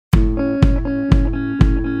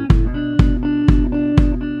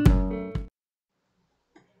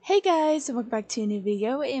guys, and welcome back to a new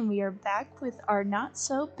video, and we are back with our not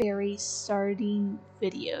so berry starting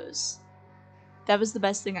videos. That was the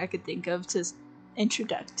best thing I could think of to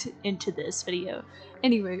introduce into this video.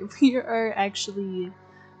 Anyway, we are actually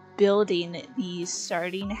building the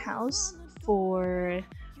starting house for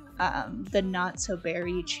the not so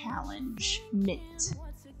berry challenge mint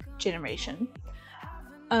generation.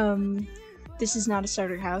 This is not a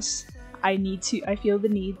starter house. I feel the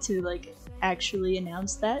need to actually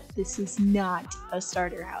announce that this is not a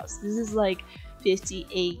starter house. This is like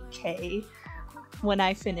 58k when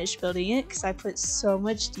I finish building it, because I put so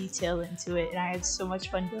much detail into it and I had so much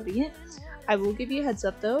fun building it. I will give you a heads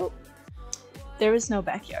up though, there was no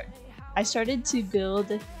backyard. I started to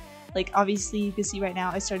build, obviously you can see right now,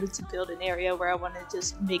 I started to build an area where I wanted to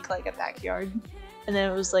just make like a backyard, and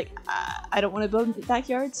then it was like, I don't want to build a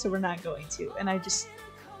backyard, so we're not going to, and I just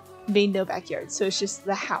made no backyard, so it's just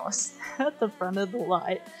the house at the front of the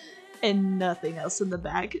lot and nothing else in the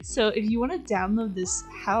back. So if you want to download this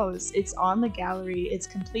house, it's on the gallery, it's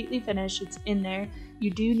completely finished, it's in there.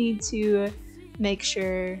 You do need to make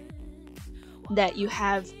sure that you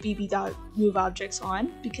have BB.move objects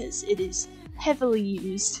on, because it is heavily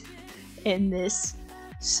used in this,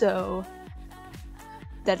 so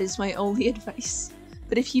that is my only advice.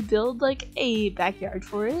 But if you build like a backyard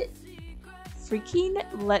for it, freaking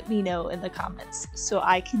let me know in the comments so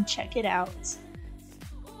I can check it out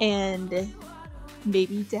and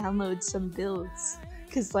maybe download some builds.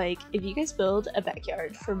 Because if you guys build a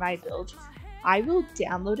backyard for my build, I will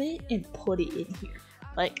download it and put it in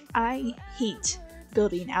here. I hate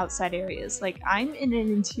building outside areas. I'm in an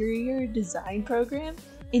interior design program.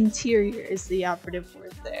 Interior is the operative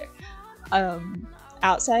word there.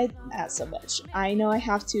 Outside, not so much. I know I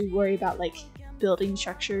have to worry about building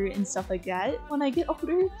structure and stuff like that when I get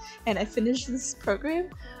older and I finish this program,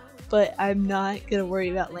 but I'm not gonna worry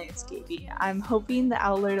about landscaping. I'm hoping that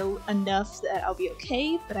I'll learn enough that I'll be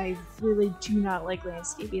okay, but I really do not like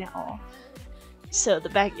landscaping at all. So the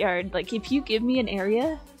backyard, if you give me an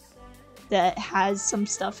area that has some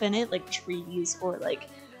stuff in it, like trees or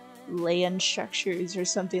land structures or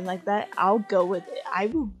something like that, I'll go with it. I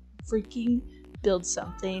will freaking build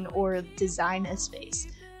something or design a space,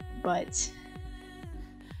 but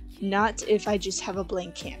not if I just have a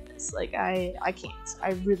blank canvas. I can't.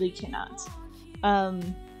 I really cannot.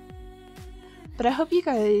 But I hope you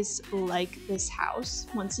guys like this house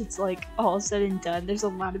once it's all said and done. There's a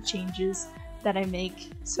lot of changes that I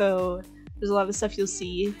make, so there's a lot of stuff you'll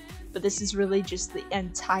see, but this is really just the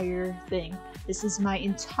entire thing. This is my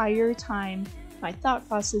entire time, my thought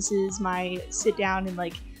processes, my sit down and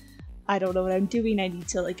I don't know what I'm doing, I need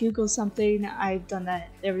to Google something. I've done that.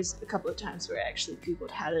 There was a couple of times where I actually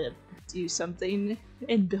Googled how to do something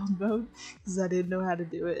in build mode because I didn't know how to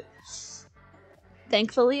do it.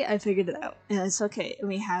 Thankfully, I figured it out and it's okay. And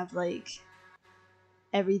we have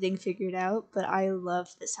everything figured out, but I love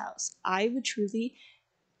this house. I would truly,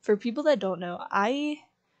 for people that don't know, I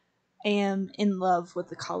am in love with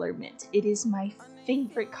the color mint. It is my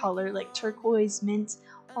favorite color, turquoise, mint,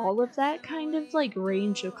 all of that kind of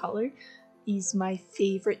range of color is my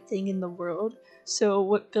favorite thing in the world.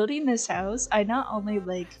 So building this house, I not only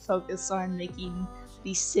focus on making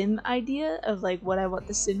the sim idea of what I want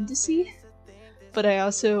the sim to see, but I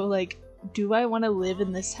also do I want to live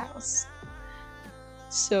in this house?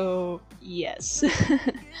 So yes.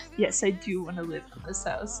 Yes, I do want to live in this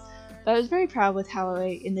house. But I was very proud with how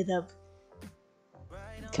I ended up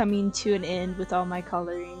coming to an end with all my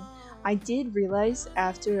coloring. I did realize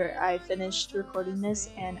after I finished recording this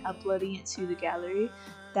and uploading it to the gallery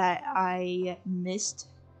that I missed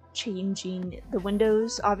changing the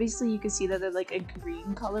windows. Obviously you can see that they're a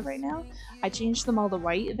green color right now. I changed them all to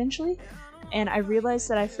white eventually, and I realized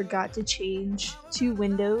that I forgot to change 2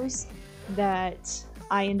 windows that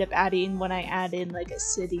I end up adding when I add in a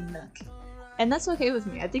sitting nook. And that's okay with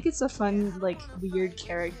me. I think it's a fun weird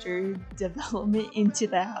character development into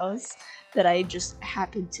the house that I just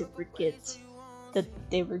happened to forget that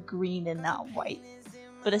they were green and not white.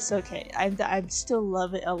 But it's okay. I still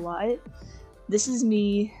love it a lot. This is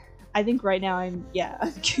me. I think right now I'm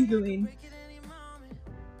Googling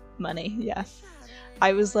money. Yeah.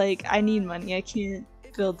 I was I need money. I can't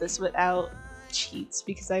build this without cheats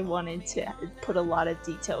because I wanted to put a lot of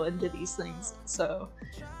detail into these things. So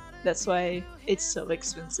that's why it's so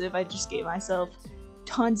expensive. I just gave myself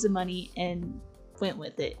tons of money and went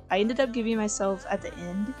with it. I ended up giving myself at the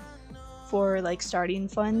end for starting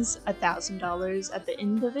funds $1,000 at the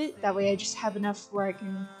end of it. That way I just have enough where I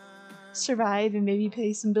can survive and maybe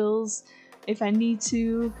pay some bills if I need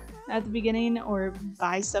to at the beginning, or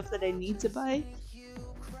buy stuff that I need to buy.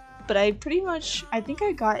 But I think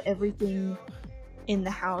I got everything in the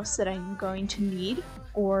house that I'm going to need,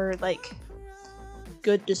 or like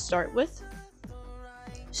good to start with.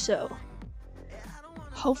 So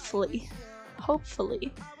hopefully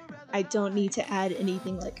I don't need to add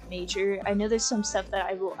anything like major. I know there's some stuff that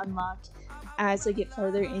I will unlock as I get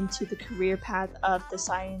further into the career path of the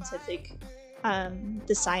scientist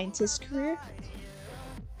career,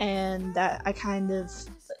 and that I kind of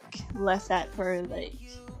like left that for like,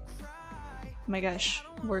 oh my gosh,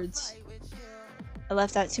 words. I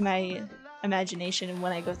left that to my imagination, and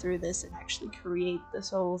when I go through this and actually create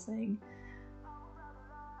this whole thing.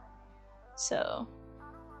 So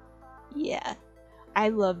yeah, I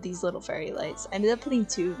love these little fairy lights. I ended up putting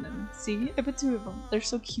 2 of them. See, I put 2 of them. They're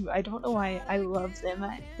so cute. I don't know why I love them.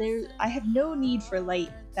 I have no need for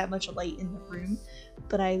that much light in the room,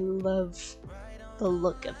 but I love the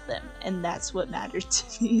look of them, and that's what mattered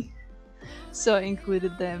to me. So I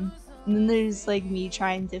included them. And then there's like me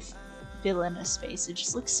trying to fill in a space. It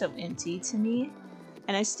just looks so empty to me.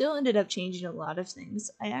 And I still ended up changing a lot of things.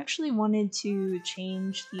 I actually wanted to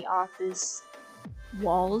change the office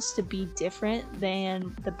walls to be different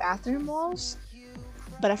than the bathroom walls,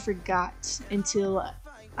 but I forgot until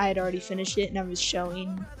I had already finished it and I was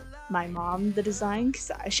showing my mom the design, because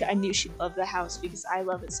I knew she'd love the house because I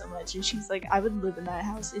love it so much, and she's like, I would live in that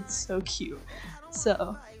house, it's so cute.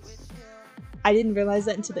 So I didn't realize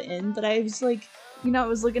that until the end, but I was like, I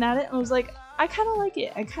was looking at it and I was like, I kind of like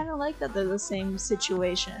it. I kind of like that they're the same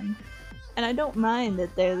situation, and I don't mind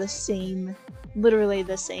that they're the same, literally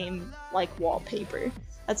the same like wallpaper.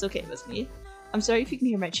 That's okay with me. I'm sorry if you can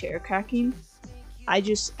hear my chair cracking. I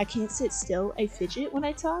can't sit still. I fidget when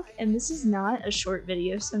I talk, and this is not a short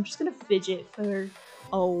video, so I'm just gonna fidget for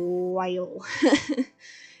a while.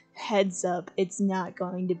 Heads up, it's not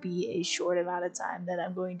going to be a short amount of time that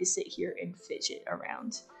I'm going to sit here and fidget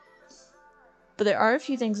around. But there are a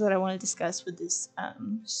few things that I want to discuss with this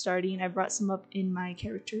starting. I brought some up in my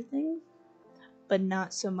character thing, but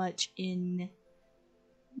not so much in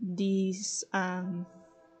these,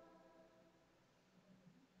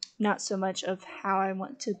 not so much of how I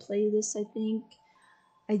want to play this. I think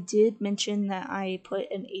I did mention that I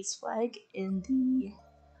put an ace flag in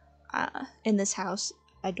this house.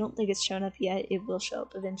 I don't think it's shown up yet. It will show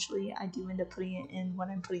up eventually. I do end up putting it in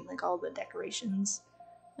when I'm putting like all the decorations,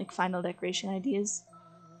 like final decoration ideas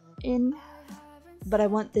in. But I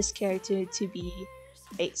want this character to be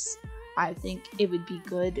Ace. I think it would be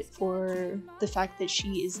good for the fact that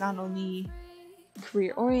she is not only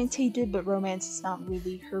career orientated, but romance is not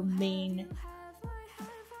really her main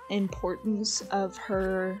importance of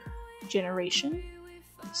her generation.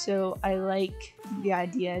 So I like the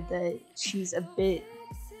idea that she's a bit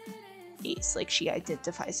Ace, like she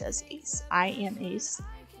identifies as Ace. I am Ace,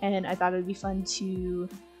 and I thought it would be fun to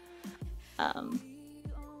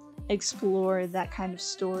explore that kind of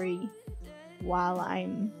story while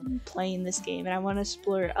I'm playing this game, and I want to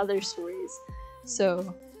explore other stories.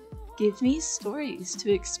 So give me stories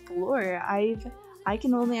to explore. I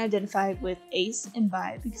can only identify with Ace and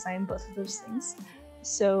Bi because I am both of those things.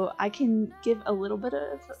 So I can give a little bit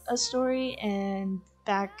of a story and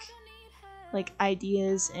back like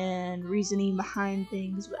ideas and reasoning behind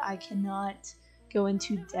things, but I cannot go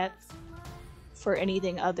into depth for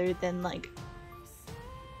anything other than like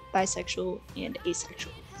bisexual and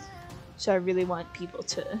asexual. So I really want people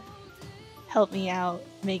to help me out,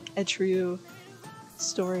 make a true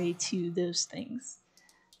story to those things.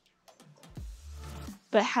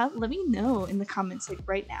 But let me know in the comments like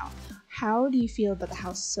right now, how do you feel about the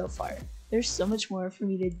house so far? There's so much more for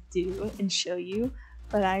me to do and show you,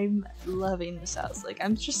 but I'm loving this house. Like,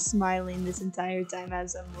 I'm just smiling this entire time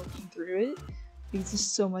as I'm looking through it. It's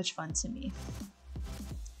just so much fun to me.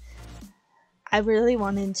 I really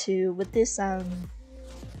wanted to, with this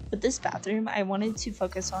bathroom, I wanted to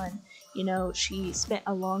focus on, she spent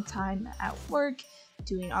a long time at work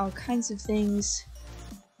doing all kinds of things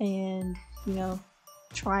and,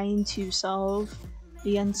 trying to solve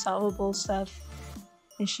the unsolvable stuff,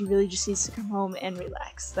 and she really just needs to come home and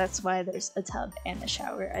relax. That's why there's a tub and a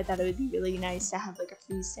shower. I thought it would be really nice to have like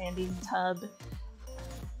a freestanding tub.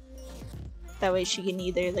 That way she can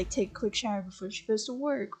either like take a quick shower before she goes to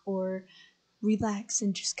work or relax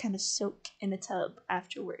and just kind of soak in a tub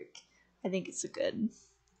after work. I think it's a good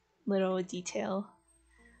little detail.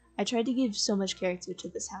 I tried to give so much character to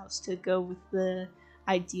this house to go with the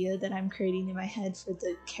idea that I'm creating in my head for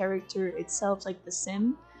the character itself, like the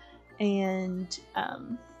sim, and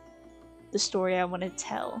the story I want to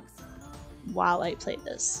tell while I play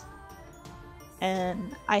this.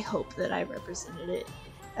 And I hope that I represented it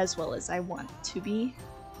as well as I want to be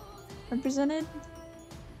represented.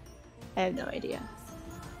 I have no idea.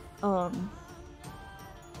 Um,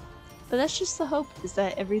 but that's just the hope, is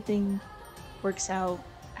that everything works out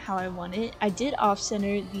how I want it. I did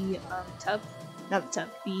off-center the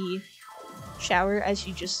the shower, as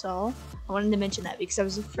you just saw. I wanted to mention that because I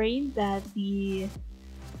was afraid that the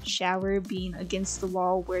shower being against the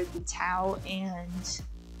wall where the towel and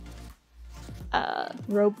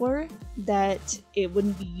robe were, that it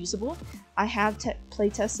wouldn't be usable. I have play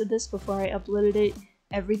tested this before I uploaded it.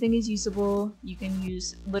 Everything is usable. You can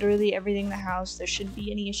use literally everything in the house. There shouldn't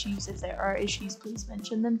be any issues. If there are issues, please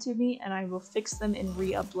mention them to me and I will fix them and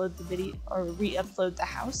re-upload the video, or re-upload the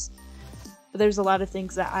house. But there's a lot of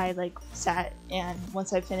things that I like sat and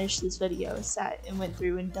once I finished this video, sat and went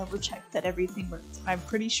through and double checked that everything worked. I'm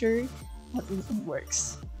pretty sure everything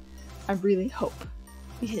works. I really hope,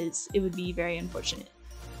 because it would be very unfortunate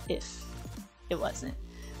if it wasn't.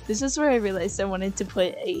 This is where I realized I wanted to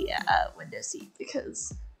put a window seat,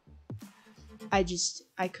 because I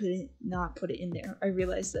couldn't not put it in there. I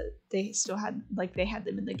realized that they still had, like, they had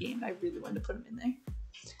them in the game. I really wanted to put them in there.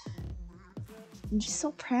 I'm just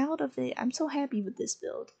so proud of it. I'm so happy with this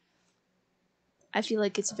build. I feel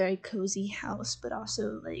like it's a very cozy house, but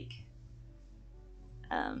also like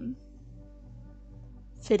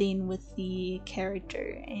fitting with the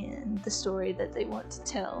character and the story that they want to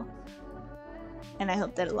tell. And I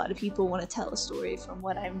hope that a lot of people want to tell a story from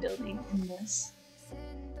what I'm building in this.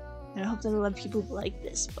 And I hope that a lot of people like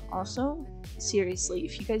this. But also, seriously,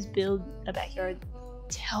 if you guys build a backyard,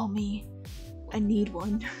 tell me. I need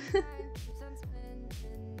one.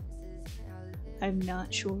 I'm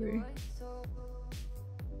not sure.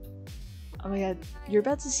 Oh my god, you're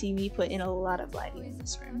about to see me put in a lot of lighting in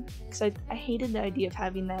this room. Because I hated the idea of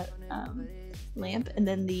having that lamp and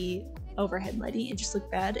then the overhead lighting. It just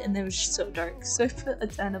looked bad and it was just so dark. So I put a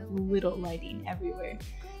ton of little lighting everywhere.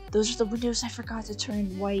 Those are the windows I forgot to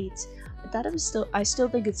turn white. I thought it was I still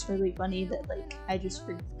think it's really funny that like I just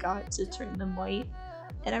forgot to turn them white.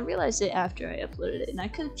 And I realized it after I uploaded it, and I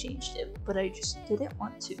could have changed it, but I just didn't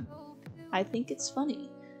want to. I think it's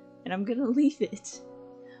funny, and I'm gonna leave it.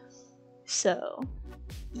 So,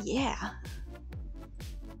 yeah.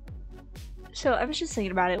 So I was just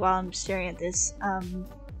thinking about it while I'm staring at this.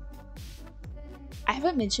 I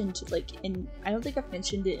haven't mentioned, like, I don't think I've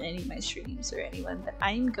mentioned it in any of my streams or anyone, but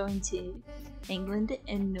I'm going to England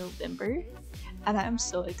in November, and I'm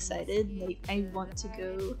so excited. Like, I want to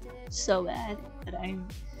go so bad, and I'm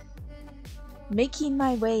making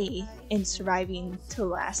my way and surviving to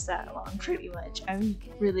last that long, pretty much. I'm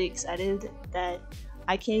really excited that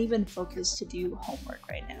I can't even focus to do homework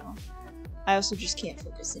right now. I also just can't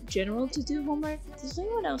focus in general to do homework. Does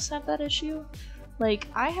anyone else have that issue? Like,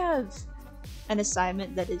 I have an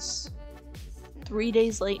assignment that is 3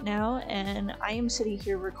 days late now, and I am sitting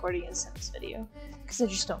here recording a Sims video because I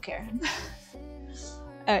just don't care.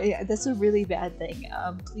 Yeah, that's a really bad thing.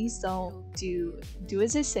 Please don't do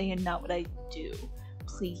as I say and not what I do,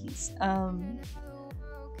 please.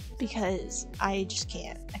 Because I just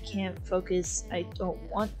can't. I can't focus. I don't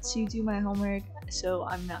want to do my homework, so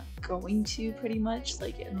I'm not going to, pretty much.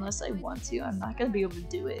 Like, unless I want to, I'm not gonna be able to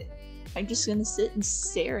do it. I'm just gonna sit and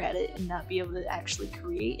stare at it and not be able to actually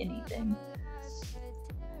create anything.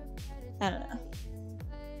 I don't know.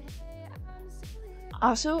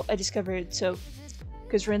 Also, I discovered, so,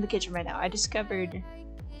 because we're in the kitchen right now, I discovered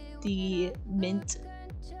the mint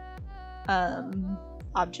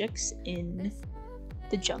objects in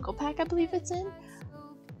the jungle pack, I believe it's in.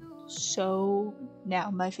 So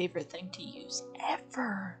now my favorite thing to use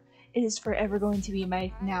ever. It is forever going to be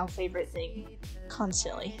my now favorite thing,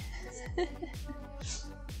 constantly. I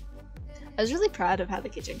was really proud of how the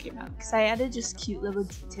kitchen came out because I added just cute little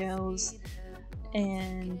details,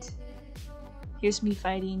 and here's me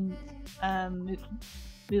fighting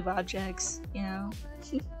move objects, you know.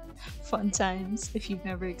 Fun times. If you've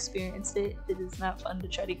never experienced it, it is not fun to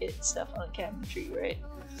try to get stuff on a cabinetry, right?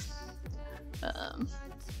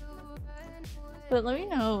 But let me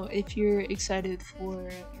know if you're excited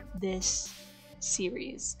for this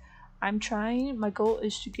series. I'm trying, my goal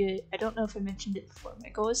is to get, I don't know if I mentioned it before, my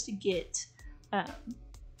goal is to get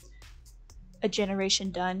a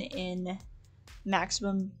generation done in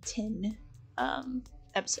maximum 10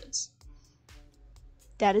 episodes.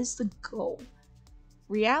 That is the goal.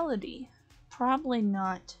 Reality, probably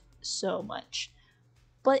not so much,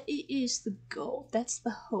 but it is the goal. That's the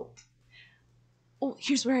hope. Oh,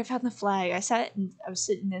 here's where I found the flag. I was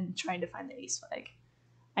sitting and trying to find the ace flag.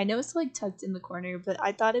 I know it's like tucked in the corner, but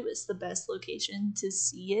I thought it was the best location to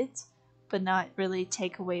see it, but not really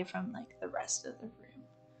take away from like the rest of the room.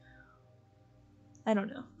 I don't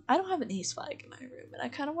know. I don't have an ace flag in my room, and I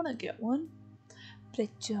kind of want to get one, but I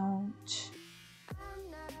don't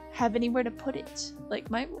have anywhere to put it. Like,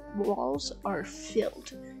 my walls are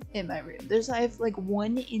filled in my room. I have like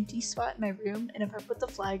one empty spot in my room, and if I put the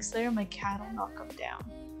flags there, my cat will knock them down.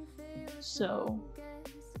 So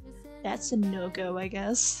that's a no-go, I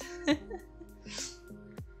guess.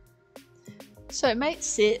 So I might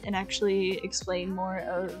sit and actually explain more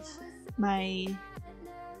of my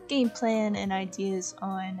game plan and ideas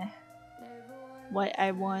on what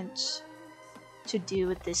I want to do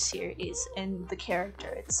with this series and the character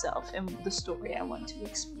itself and the story I want to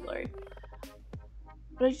explore.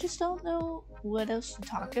 But I just don't know what else to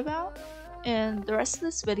talk about, and the rest of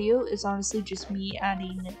this video is honestly just me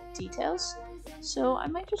adding details, so I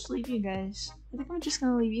might just leave you guys. I think I'm just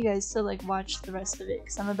gonna leave you guys to like watch the rest of it,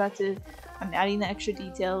 because I'm adding the extra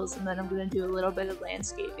details, and then I'm gonna do a little bit of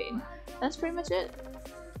landscaping. That's pretty much it.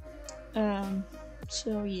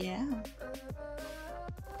 So yeah.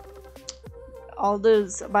 All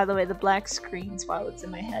those, by the way, the black screens while it's in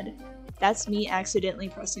my head, that's me accidentally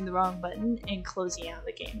pressing the wrong button and closing out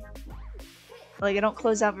the game. Like, I don't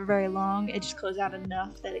close out for very long, it just closes out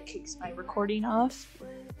enough that it kicks my recording off,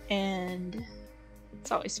 and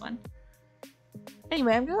it's always fun.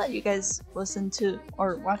 Anyway, I'm gonna let you guys listen to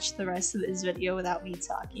or watch the rest of this video without me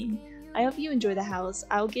talking. I hope you enjoy the house.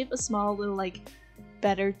 I'll give a small little like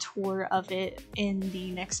better tour of it in the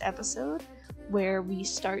next episode, where we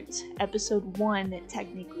start episode 1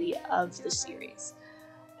 technically of the series.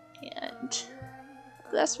 And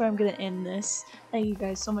that's where I'm gonna end this. Thank you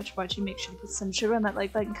guys so much for watching. Make sure to put some sugar on that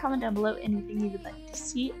like button, comment down below anything you would like to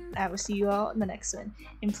see. I will see you all in the next one.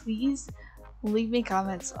 And please leave me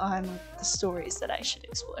comments on the stories that I should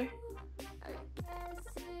explore.